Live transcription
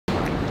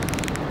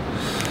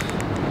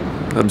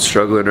I'm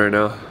struggling right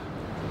now.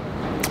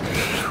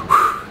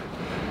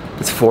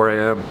 It's 4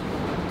 a.m.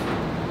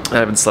 I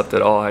haven't slept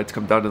at all. I had to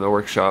come down to the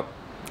workshop.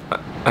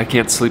 I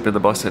can't sleep in the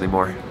bus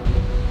anymore.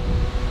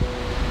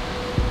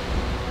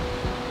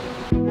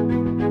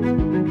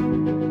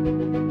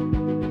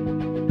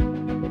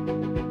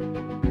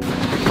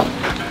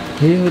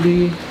 Hey,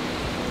 Odie.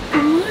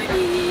 Good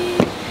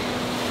morning.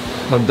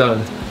 I'm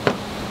done.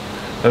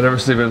 I'm never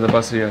sleeping in the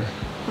bus again.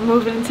 We're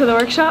moving into the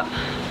workshop?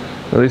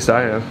 At least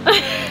I am.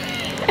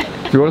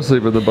 If you want to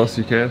sleep in the bus,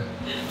 you can.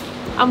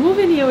 I'm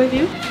moving here with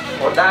you.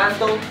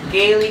 Orlando,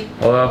 Kaylee.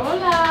 Hello.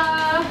 Hola.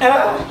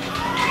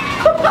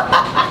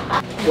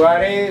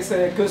 What is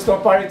a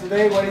custom party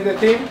today? What is the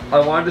theme? I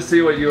wanted to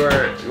see what you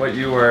noticed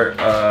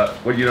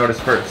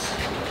first.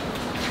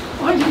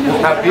 What do you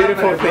know? A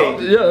beautiful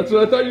thing. Yeah, that's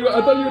what I thought you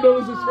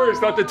noticed this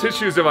first, not the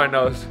tissues in my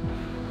nose.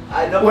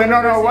 I don't Well,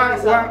 no,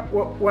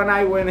 one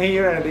eye went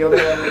here and the other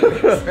one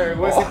went here. So it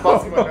was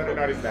impossible not to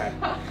notice that.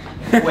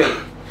 Wait,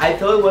 I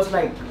thought it was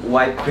like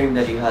white cream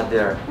that you had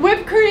there.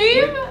 Whipped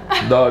cream?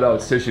 No,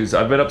 it's tissues.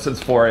 I've been up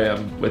since 4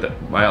 a.m. with it.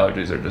 My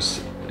allergies are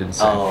just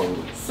insane. Oh.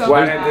 So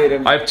Why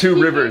didn't I have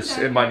 2 rivers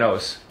in my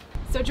nose.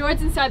 So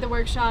George's inside the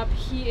workshop.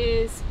 He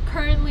is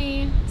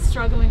currently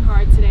struggling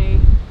hard today.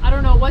 I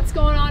don't know what's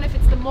going on, if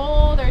it's the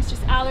mold or it's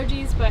just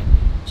allergies, but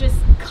just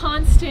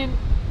constant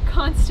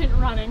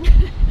running.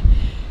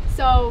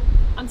 So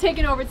I'm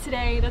taking over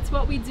today. That's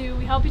what we do.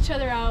 We help each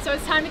other out. So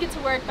it's time to get to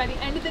work. By the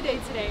end of the day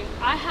today,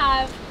 I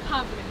have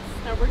confidence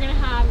that we're gonna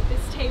have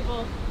this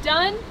table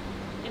done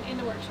and in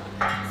the workshop.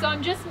 So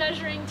I'm just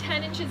measuring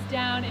 10 inches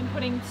down and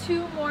putting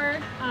 2 more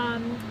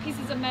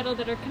pieces of metal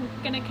that are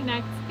gonna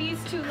connect these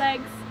 2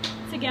 legs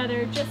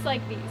together just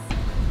like these.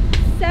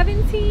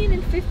 17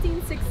 and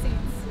 15/16.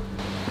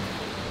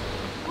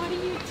 What are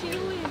you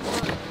doing?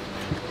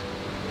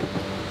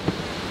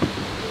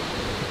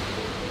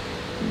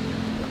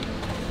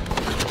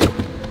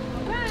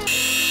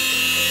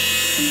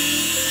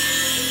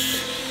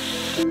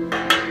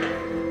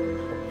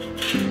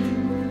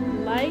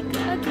 Like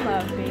a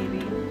glove,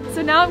 baby.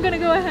 So now I'm gonna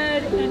go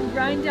ahead and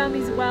grind down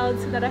these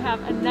welds so that I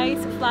have a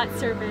nice flat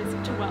surface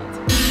to weld.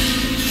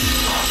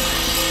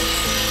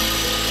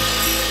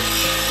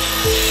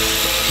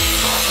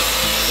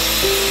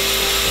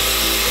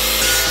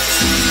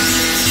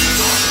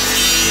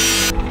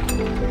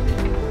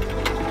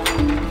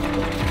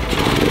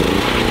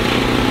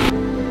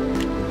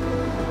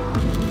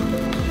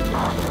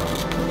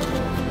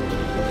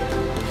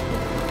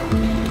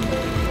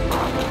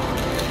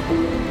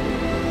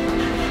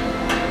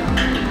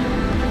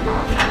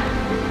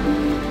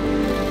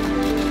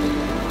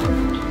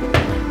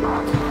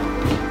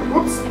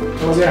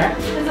 Close your hand.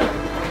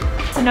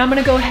 So now I'm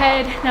gonna go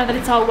ahead, now that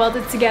it's all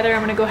welded together,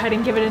 I'm gonna go ahead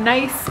and give it a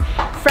nice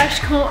fresh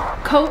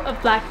coat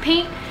of black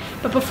paint.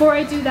 But before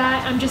I do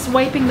that, I'm just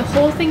wiping the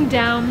whole thing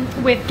down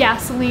with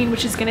gasoline,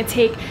 which is gonna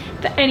take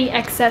any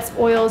excess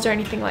oils or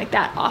anything like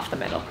that off the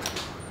metal.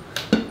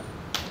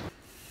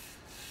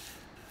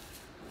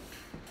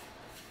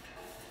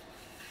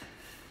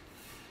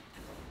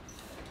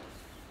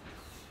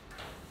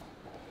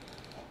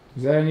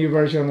 Is that a new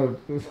version of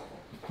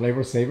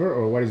Flavor Saver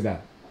or what is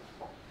that?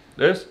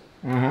 This?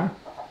 Uh-huh.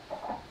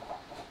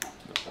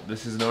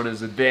 This is known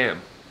as a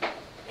dam.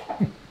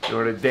 You know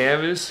what a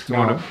dam is?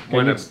 No.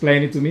 Can you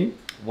explain it to me?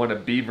 When a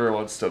beaver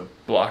wants to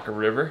block a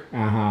river,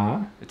 Uh-huh.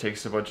 it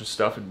takes a bunch of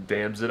stuff and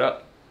dams it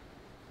up.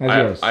 That's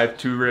yours. I have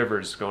 2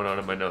 rivers going on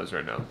in my nose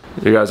right now.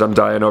 You guys, I'm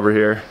dying over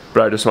here,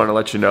 but I just want to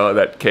let you know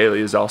that Kaylee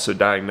is also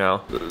dying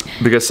now.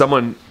 Because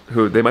someone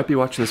who, they might be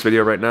watching this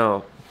video right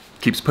now,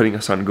 keeps putting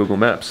us on Google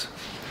Maps.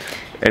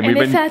 And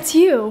if that's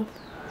you,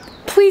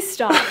 please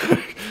stop.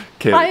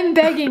 Kaylee. I'm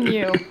begging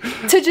you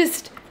to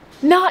just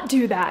not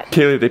do that.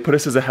 Kaylee, they put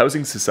us as a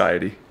housing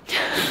society.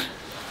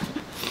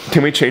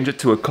 Can we change it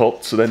to a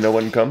cult so that no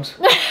one comes?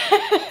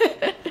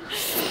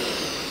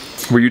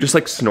 Were you just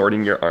like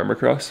snorting your arm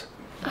across?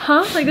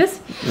 Huh? Like this?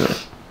 Yeah.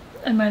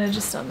 I might have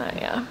just done that,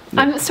 yeah.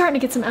 I'm starting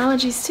to get some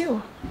allergies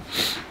too.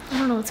 I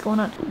don't know what's going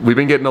on. We've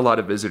been getting a lot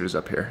of visitors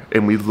up here,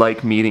 and we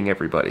like meeting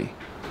everybody,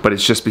 but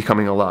it's just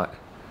becoming a lot.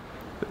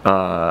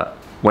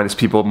 When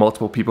it's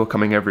multiple people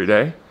coming every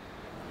day,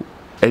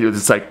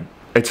 it's like,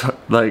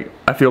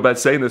 I feel bad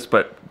saying this,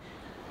 but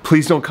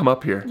please don't come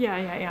up here.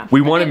 Yeah.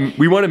 We want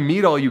to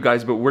meet all you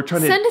guys, but we're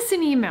trying to send us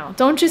an email.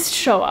 Don't just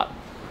show up.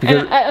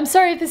 Because And I'm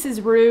sorry if this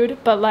is rude,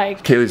 but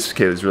like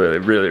Kaylee's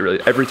really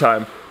every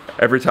time,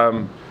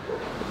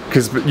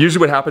 because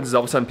usually what happens is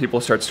all of a sudden people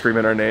start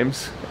screaming our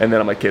names, and then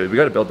I'm like, Kaylee, we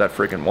got to build that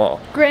freaking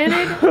wall.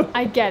 Granted,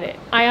 I get it.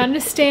 I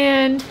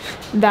understand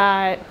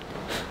that,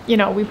 you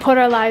know, we put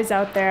our lives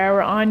out there,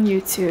 we're on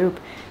YouTube,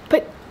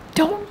 but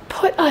don't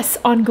put us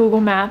on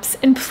Google Maps,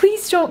 and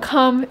please don't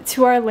come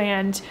to our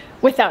land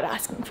without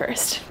asking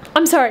first.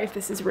 I'm sorry if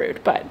this is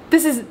rude, but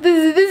this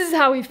is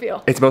how we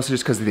feel. It's mostly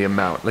just because of the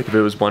amount. Like if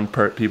it was 1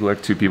 people or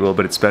 2 people,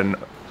 but it's been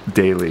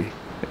daily,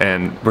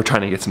 and we're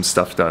trying to get some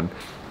stuff done.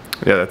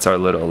 Yeah, that's our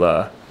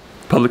little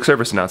public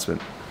service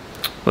announcement.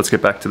 Let's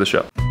get back to the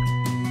show.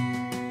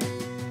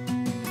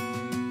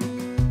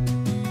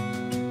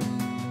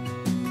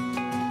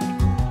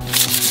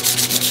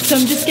 So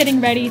I'm just getting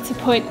ready to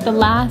put the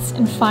last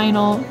and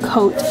final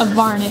coat of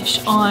varnish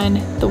on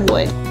the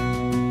wood.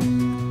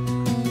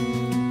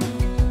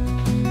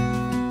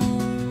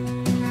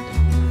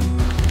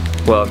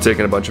 Well, I've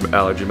taken a bunch of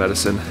allergy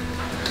medicine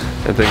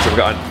and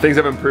things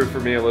have improved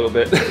for me a little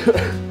bit.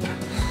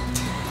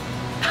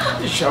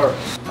 Sure.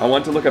 I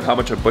want to look up how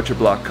much a butcher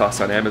block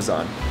costs on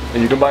Amazon.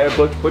 And you can buy a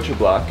butcher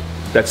block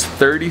that's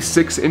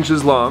 36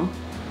 inches long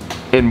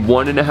and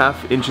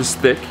 1.5 inches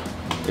thick,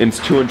 and it's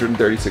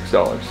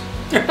 $236.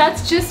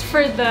 That's just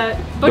for the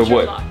butcher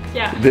wood. block,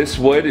 yeah. This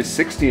wood is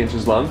 60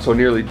 inches long, so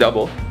nearly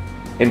double,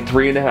 and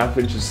 3.5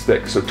 inches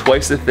thick, so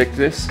twice the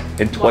thickness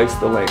and twice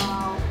the length.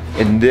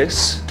 And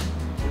this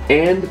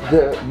and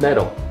the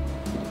metal,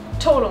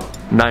 Total.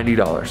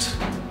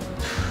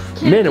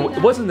 $90. Man,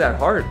 it wasn't that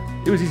hard.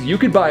 It was easy. You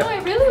could buy. No,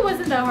 it really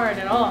wasn't that hard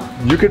at all.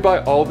 You could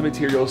buy all the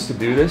materials to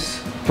do this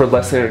for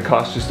less than it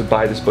costs just to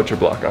buy this butcher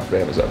block off of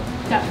Amazon.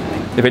 Definitely.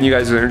 If any of you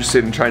guys are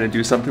interested in trying to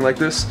do something like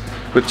this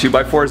with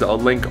 2x4s, I'll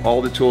link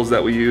all the tools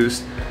that we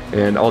used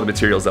and all the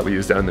materials that we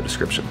used down in the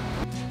description.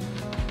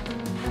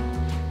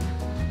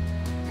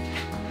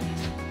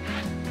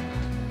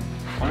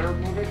 Want to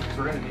remove it?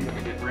 We're going to need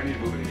it. We're going to need to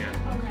move it again.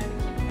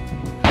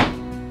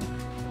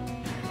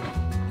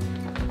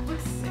 Okay.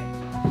 Looks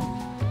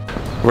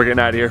sick. We're getting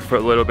out of here for a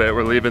little bit.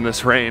 We're leaving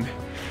this rain.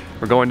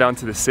 We're going down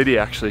to the city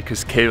actually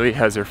because Kaylee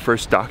has her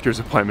first doctor's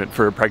appointment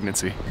for her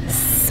pregnancy.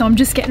 So I'm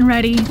just getting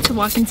ready to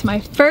walk into my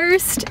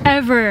first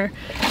ever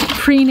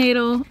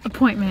prenatal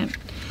appointment.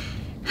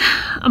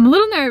 I'm a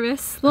little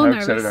nervous, How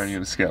excited are you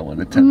on a scale 1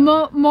 to 10?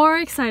 More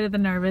excited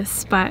than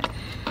nervous, but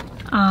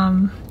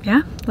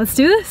yeah, let's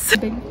do this.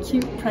 Big,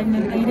 cute,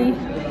 pregnant lady.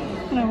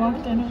 When I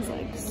walked in, I was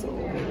like, so...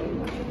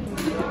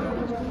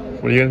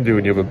 What are you gonna do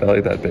when you have a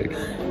belly that big?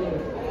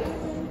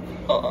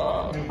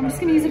 I'm just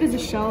gonna use it as a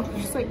shelf,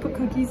 just like put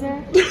cookies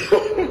there.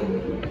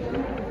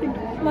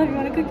 Love, you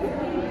want a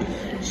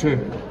cookie? Sure.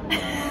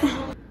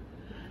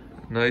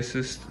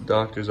 Nicest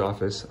doctor's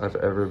office I've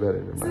ever been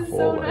in my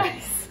whole So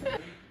life. nice.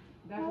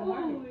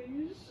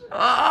 Holy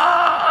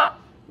Ah!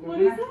 What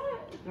is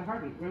that? The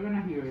heartbeat. We're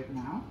gonna hear it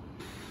now.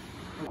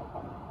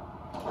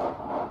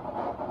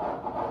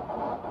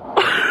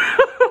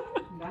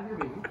 That's your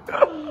baby.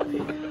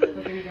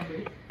 Okay, you can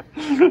breathe.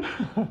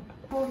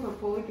 For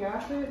folic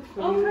acid,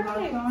 so Oh, you have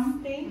perfect.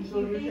 some. Thank so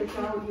you, you thank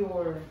check out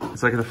your.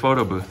 It's like in a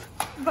photo booth.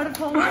 But a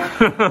polo?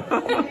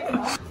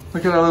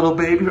 Look at our little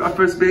baby, our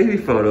first baby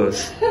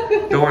photos.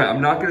 Don't worry,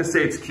 I'm not gonna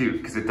say it's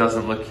cute because it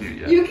doesn't look cute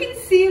yet. You can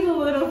see the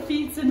little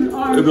feet and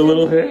arms. And the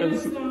little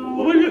hands. So.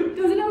 Look at-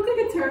 Doesn't it look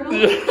like a turtle?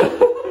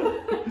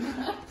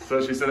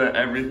 So she said that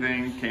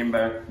everything came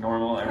back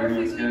normal, everything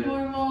was Perfectly good.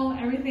 normal,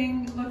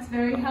 everything looks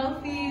very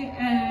healthy,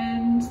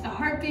 and the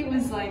heartbeat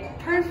was like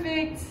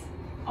perfect.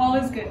 All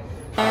is good.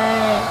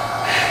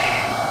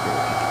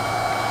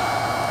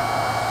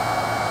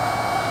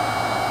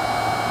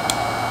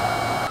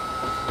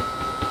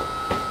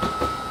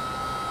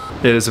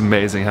 It is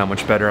amazing how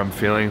much better I'm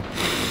feeling.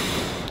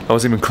 I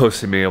wasn't even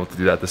close to being able to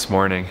do that this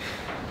morning.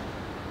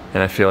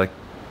 And I feel like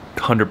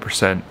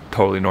 100%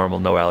 totally normal,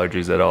 no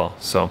allergies at all.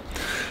 So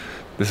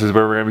this is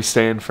where we're gonna be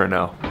staying for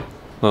now.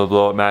 Little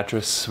blow-up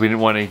mattress. We didn't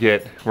want to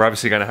get, we're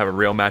obviously gonna have a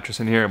real mattress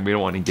in here and we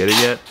don't want to get it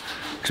yet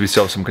because we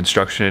still have some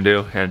construction to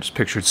do, and I just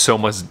pictured so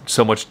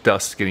much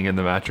dust getting in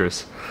the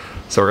mattress.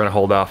 So we're gonna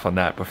hold off on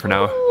that. But for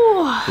now,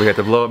 we got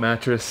the blow-up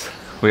mattress.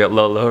 We got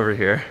Lola over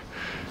here.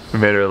 We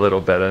made her a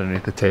little bed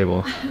underneath the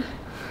table.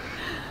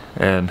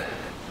 And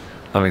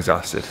I'm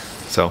exhausted.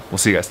 So we'll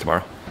see you guys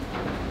tomorrow.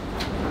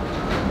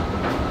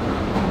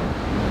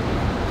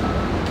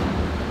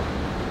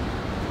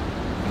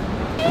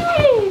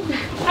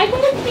 I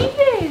gotta clean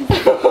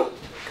this.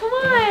 Come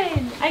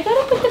on, I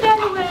gotta put the bed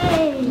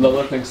away.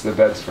 Lola thinks the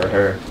bed's for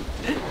her.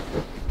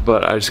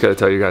 But I just gotta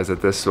tell you guys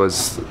that this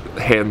was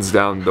hands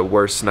down the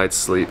worst night's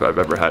sleep I've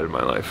ever had in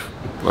my life.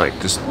 Like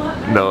just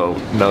no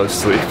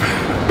sleep.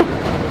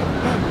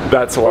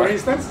 That's For why.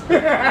 instance.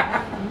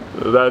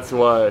 That's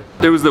why.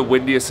 It was the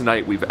windiest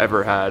night we've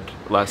ever had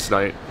last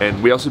night.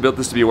 And we also built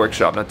this to be a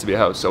workshop, not to be a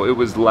house. So it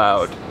was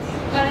loud.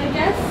 But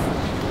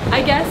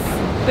I guess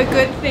the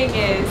good thing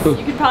is,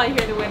 you can probably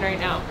hear the wind right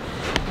now.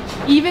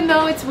 Even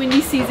though it's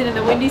windy season, and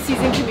the windy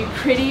season can be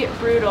pretty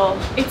brutal,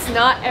 it's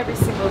not every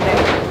single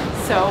day.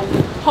 So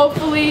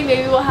hopefully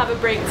maybe we'll have a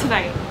break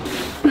tonight.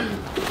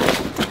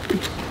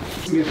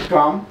 It's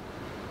calm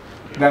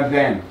than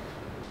then.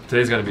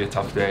 Today's gonna be a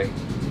tough day.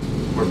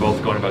 We're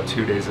both going about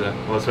 2 days,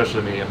 well,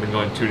 especially me. I've been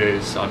going 2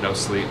 days on no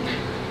sleep.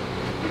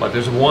 But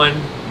there's one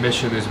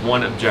mission, there's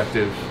one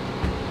objective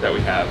that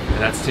we have, and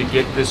that's to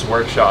get this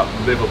workshop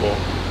livable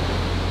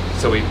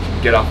so we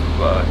can get off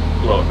of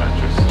a blow-up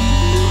mattress.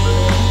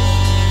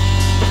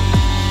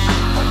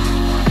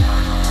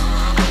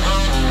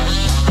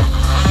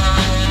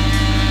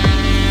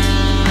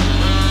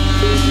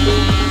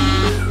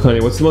 Honey,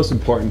 what's the most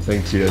important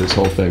thing to you this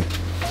whole thing?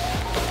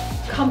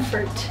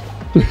 Comfort.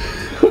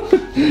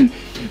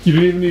 You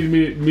didn't even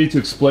need me to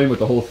explain what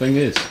the whole thing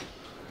is.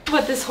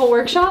 What, this whole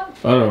workshop?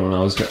 I don't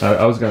know.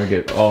 I was gonna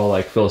get all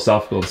like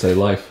philosophical and say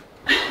life.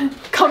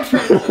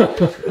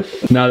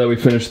 comfort. Now that we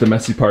finished the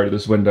messy part of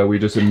this window, we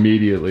just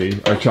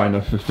immediately are trying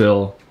to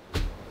fulfill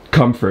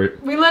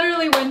comfort. We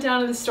literally went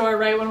down to the store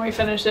right when we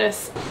finished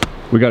this.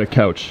 We got a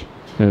couch,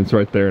 and it's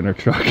right there in our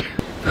truck.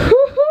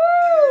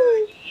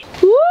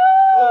 Woo!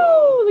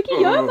 Look at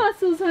your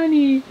muscles,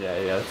 honey.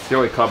 Yeah, it's the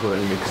only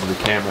compliment me because of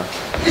the camera.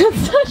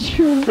 That's not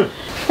true.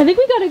 I think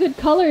we got a good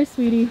color,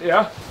 sweetie.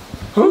 Yeah.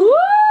 Woo!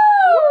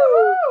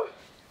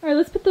 Alright,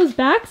 let's put those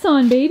backs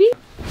on, baby.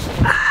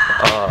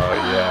 Oh,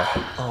 yeah.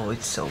 Oh,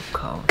 it's so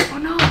cold. Oh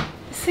no,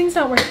 this thing's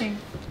not working.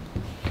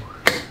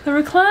 The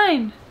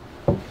recline.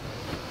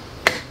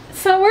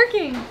 It's not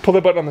working. Pull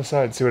the button on the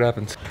side, see what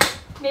happens.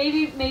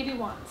 Maybe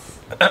once.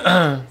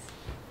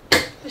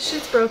 This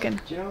shit's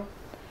broken.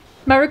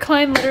 My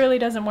recline literally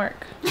doesn't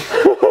work.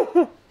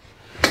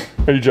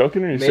 Are you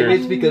joking or are you Maybe serious?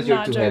 it's because you're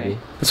Not too joking. heavy.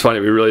 It's funny,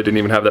 we really didn't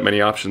even have that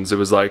many options. It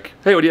was like,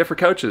 hey, what do you have for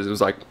couches? It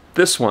was like,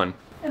 this one.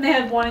 And they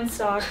had one in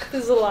stock.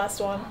 This is the last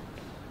one.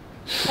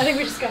 I think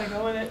we just gotta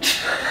go with it.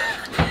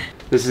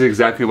 This is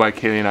exactly why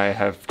Kaylee and I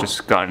have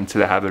just gotten into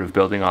the habit of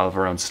building all of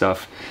our own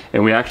stuff.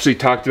 And we actually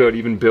talked about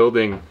even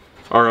building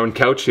our own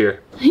couch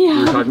here. Yeah, We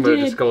were talking about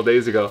it just a couple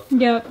days ago.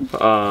 Yep.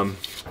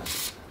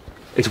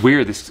 It's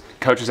weird, this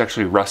couch is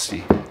actually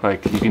rusty.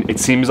 Like, it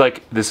seems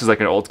like this is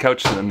like an old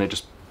couch and then they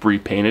just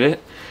repainted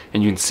it.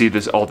 And you can see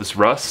all this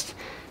rust.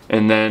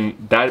 And then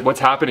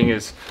what's happening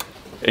is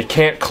it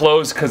can't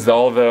close because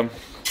all the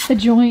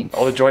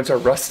joints are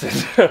rusted.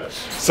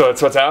 So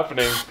that's what's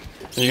happening.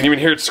 And you can even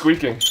hear it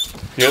squeaking.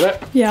 You hear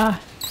that? Yeah.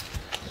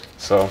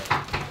 So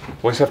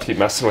we'll just have to keep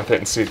messing with it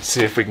and see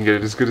if we can get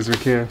it as good as we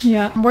can.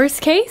 Yeah.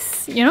 Worst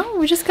case, you know,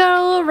 we just got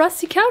a little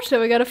rusty couch that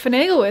we gotta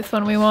finagle with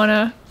when we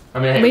wanna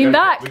lean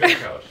back. We got a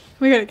couch.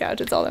 We got a couch,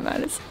 it's all that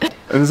matters. And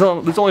there's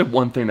only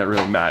one thing that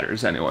really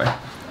matters anyway.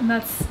 And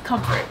that's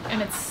comfort,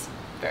 and it's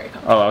very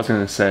comfortable. Oh, I was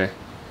gonna say,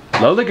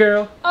 Lola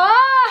girl.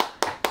 Ah!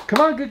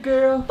 Come on, good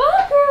girl.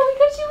 Bumper, we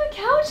got you a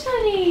couch,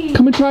 honey!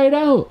 Come and try it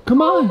out.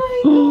 Come on.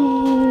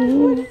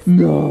 Oh my God,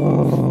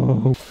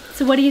 No.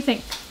 So what do you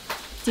think?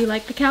 Do you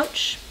like the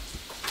couch?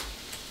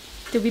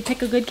 Did we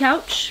pick a good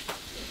couch?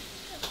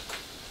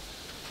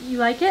 You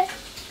like it?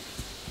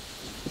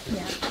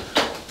 Yeah.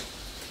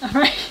 All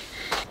right.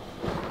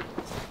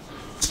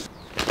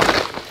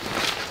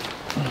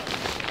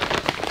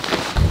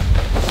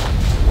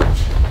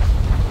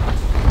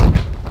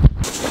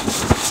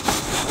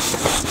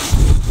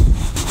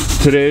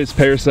 Today is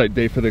parasite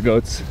day for the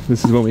goats.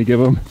 This is when we give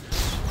them.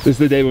 This is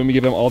the day when we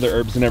give them all the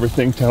herbs and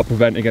everything to help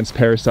prevent against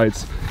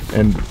parasites.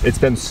 And it's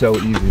been so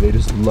easy. They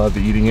just love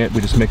eating it.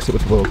 We just mix it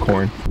with a little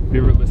corn. Have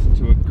you ever listened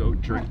to a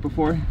goat drink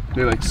before?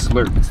 They like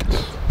slurp.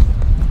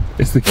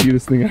 It's the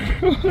cutest thing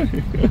ever.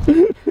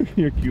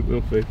 Your cute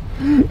little face.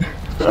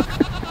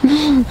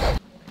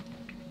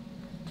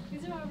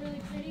 These are all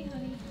really pretty,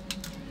 honey.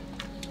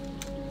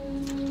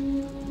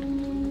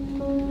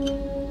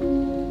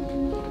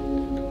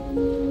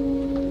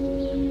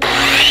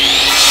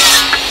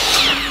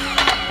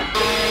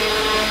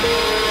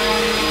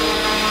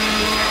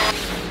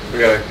 We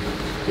gotta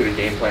get a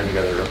game plan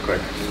together real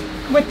quick.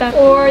 With them.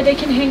 Or they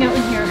can hang out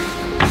in here.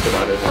 That's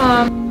about it.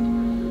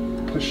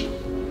 Push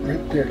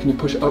right there. Can you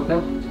push up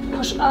now?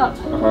 Push up.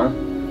 Uh-huh.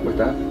 With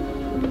that?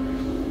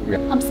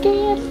 I'm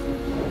scared.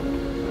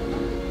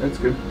 That's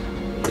good.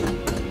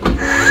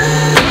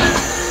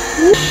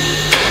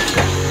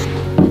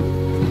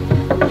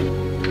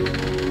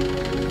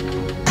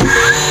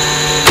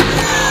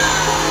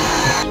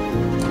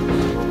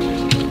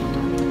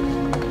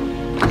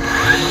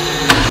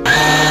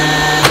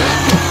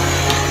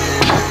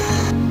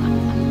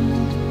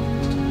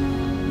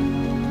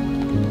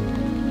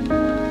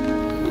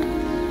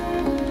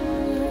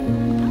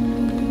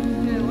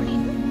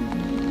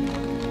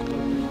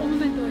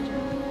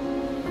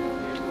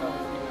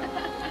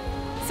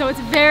 So it's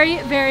a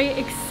very, very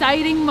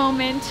exciting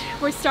moment.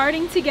 We're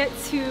starting to get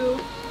to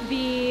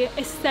the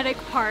aesthetic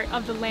part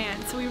of the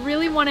land. So we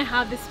really want to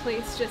have this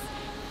place just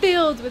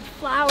filled with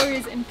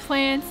flowers and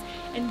plants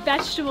and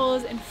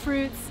vegetables and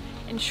fruits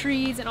and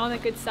trees and all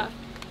that good stuff.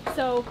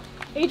 So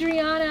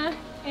Adriana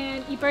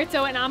and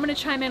Iberto, and I'm going to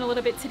chime in a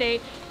little bit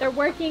today, they're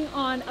working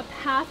on a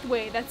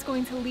pathway that's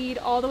going to lead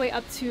all the way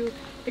up to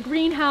the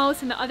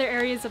greenhouse and the other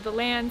areas of the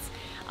lands.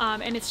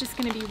 And it's just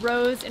going to be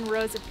rows and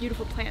rows of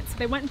beautiful plants. So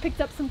they went and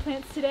picked up some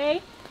plants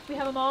today. We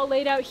have them all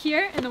laid out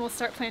here, and then we'll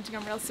start planting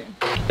them real soon.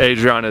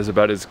 Adriana is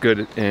about as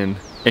good in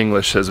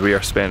English as we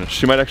are Spanish.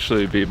 She might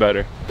actually be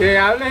better. Que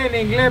hables en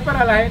inglés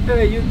para la gente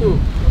de YouTube.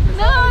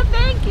 No,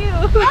 thank you.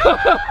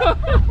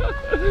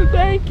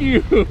 Thank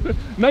you.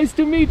 Nice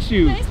to meet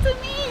you. Nice to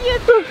meet you.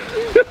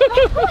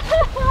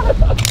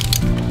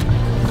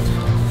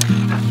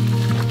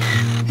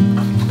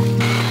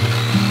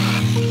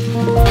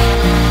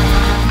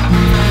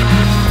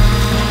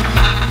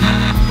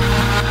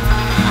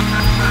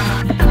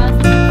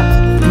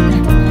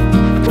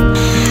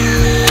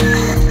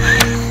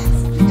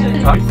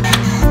 Thank you.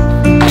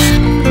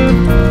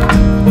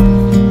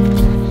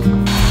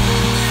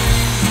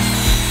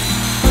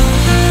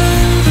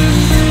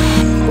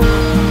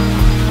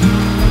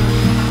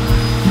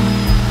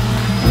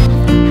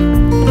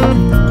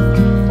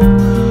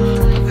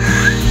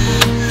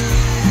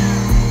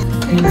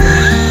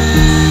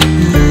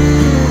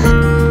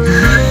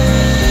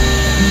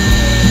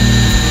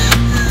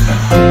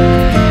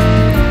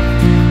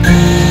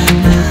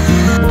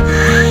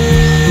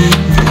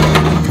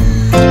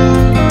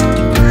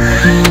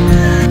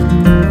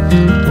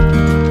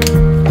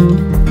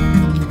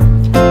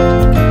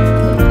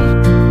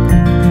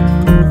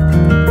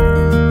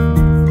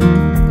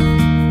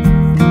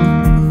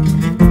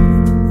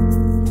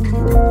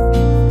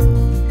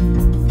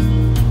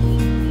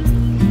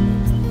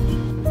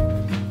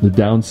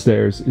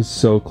 downstairs is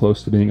so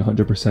close to being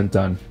 100%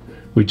 done.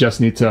 We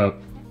just need to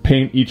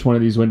paint each one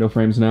of these window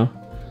frames now,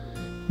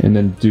 and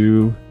then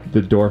do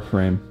the door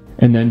frame,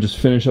 and then just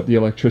finish up the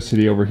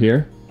electricity over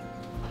here.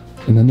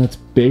 And then that's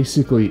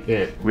basically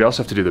it. We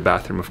also have to do the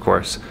bathroom, of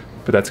course,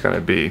 but that's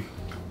gonna be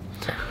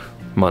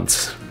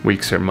months,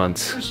 weeks or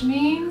months. Which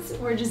means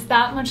we're just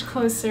that much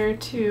closer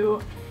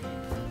to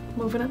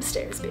moving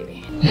upstairs,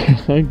 baby.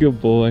 Good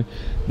boy.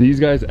 These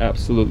guys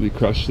absolutely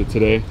crushed it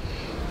today.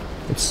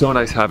 It's so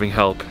nice having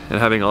help and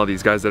having all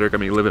these guys that are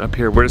gonna be living up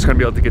here. We're just gonna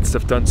be able to get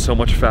stuff done so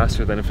much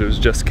faster than if it was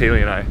just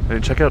Kaylee and I.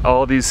 And check out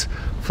all these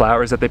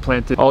flowers that they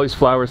planted. All these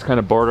flowers kind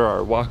of border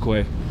our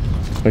walkway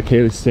that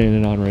Kaylee's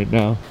standing on right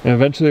now. And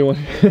eventually,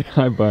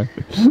 hi bye.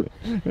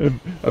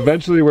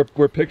 Eventually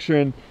we're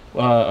picturing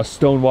a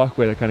stone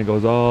walkway that kind of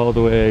goes all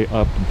the way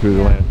up and through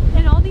the land.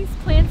 And all these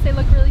plants, they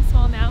look really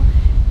small now,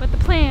 but the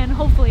plan,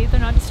 hopefully they're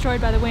not destroyed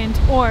by the wind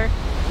or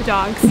the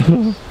dogs,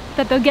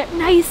 that they'll get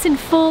nice and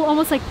full,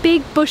 almost like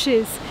big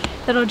bushes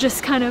that'll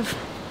just kind of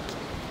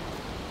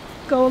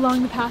go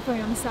along the pathway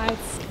on the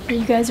sides. Are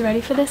you guys ready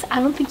for this? I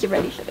don't think you're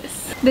ready for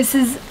this. This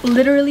has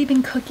literally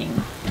been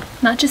cooking,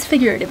 not just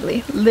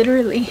figuratively,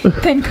 literally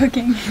been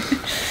cooking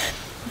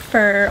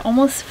for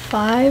almost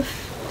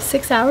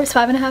 5-6 hours,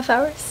 5.5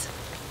 hours.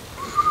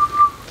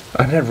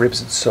 I haven't had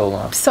ribs in so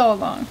long. So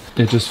long.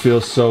 It just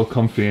feels so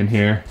comfy in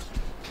here.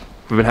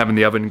 We've been having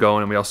the oven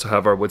going, and we also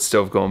have our wood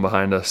stove going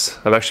behind us.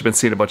 I've actually been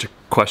seeing a bunch of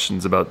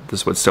questions about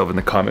this wood stove in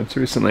the comments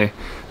recently.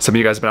 Some of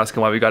you guys have been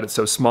asking why we got it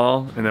so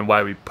small, and then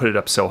why we put it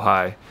up so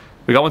high.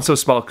 We got one so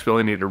small because we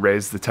only need to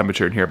raise the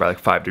temperature in here by like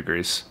 5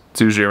 degrees.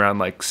 It's usually around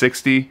like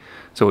 60,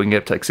 so we can get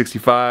up to like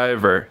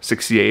 65 or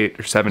 68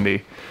 or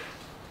 70.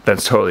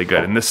 That's totally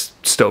good, and this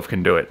stove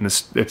can do it. And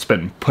it's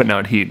been putting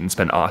out heat, and it's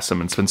been awesome,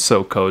 and it's been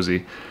so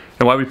cozy.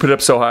 And why we put it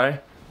up so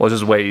high? Well, it's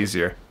just way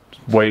easier.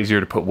 Way easier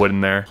to put wood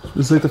in there.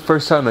 This is like the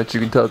first time that you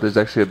can tell that there's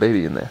actually a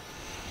baby in there.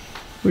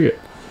 Look at it.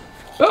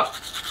 Oh!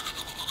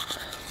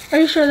 Are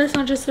you sure that's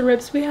not just the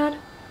ribs we had?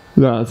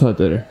 No, it's not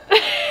dinner.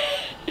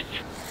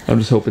 I'm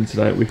just hoping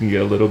tonight we can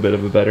get a little bit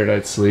of a better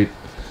night's sleep.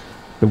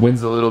 The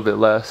wind's a little bit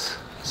less.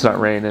 It's not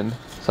raining,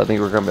 so I think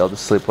we're gonna be able to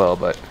sleep well,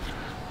 but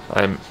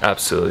I'm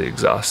absolutely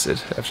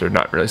exhausted after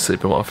not really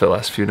sleeping well for the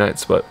last few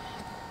nights, but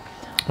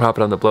we're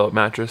hopping on the blow-up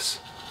mattress.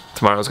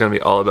 Tomorrow's gonna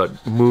be all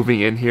about moving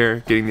in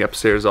here, getting the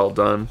upstairs all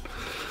done,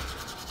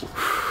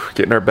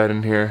 getting our bed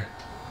in here.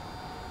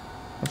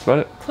 That's about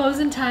it.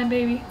 Closing time,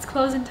 baby. It's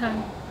closing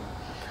time.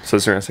 So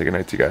we're gonna say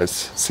goodnight to you guys.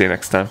 See you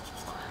next time.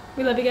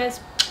 We love you guys.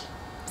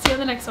 See you on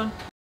the next one.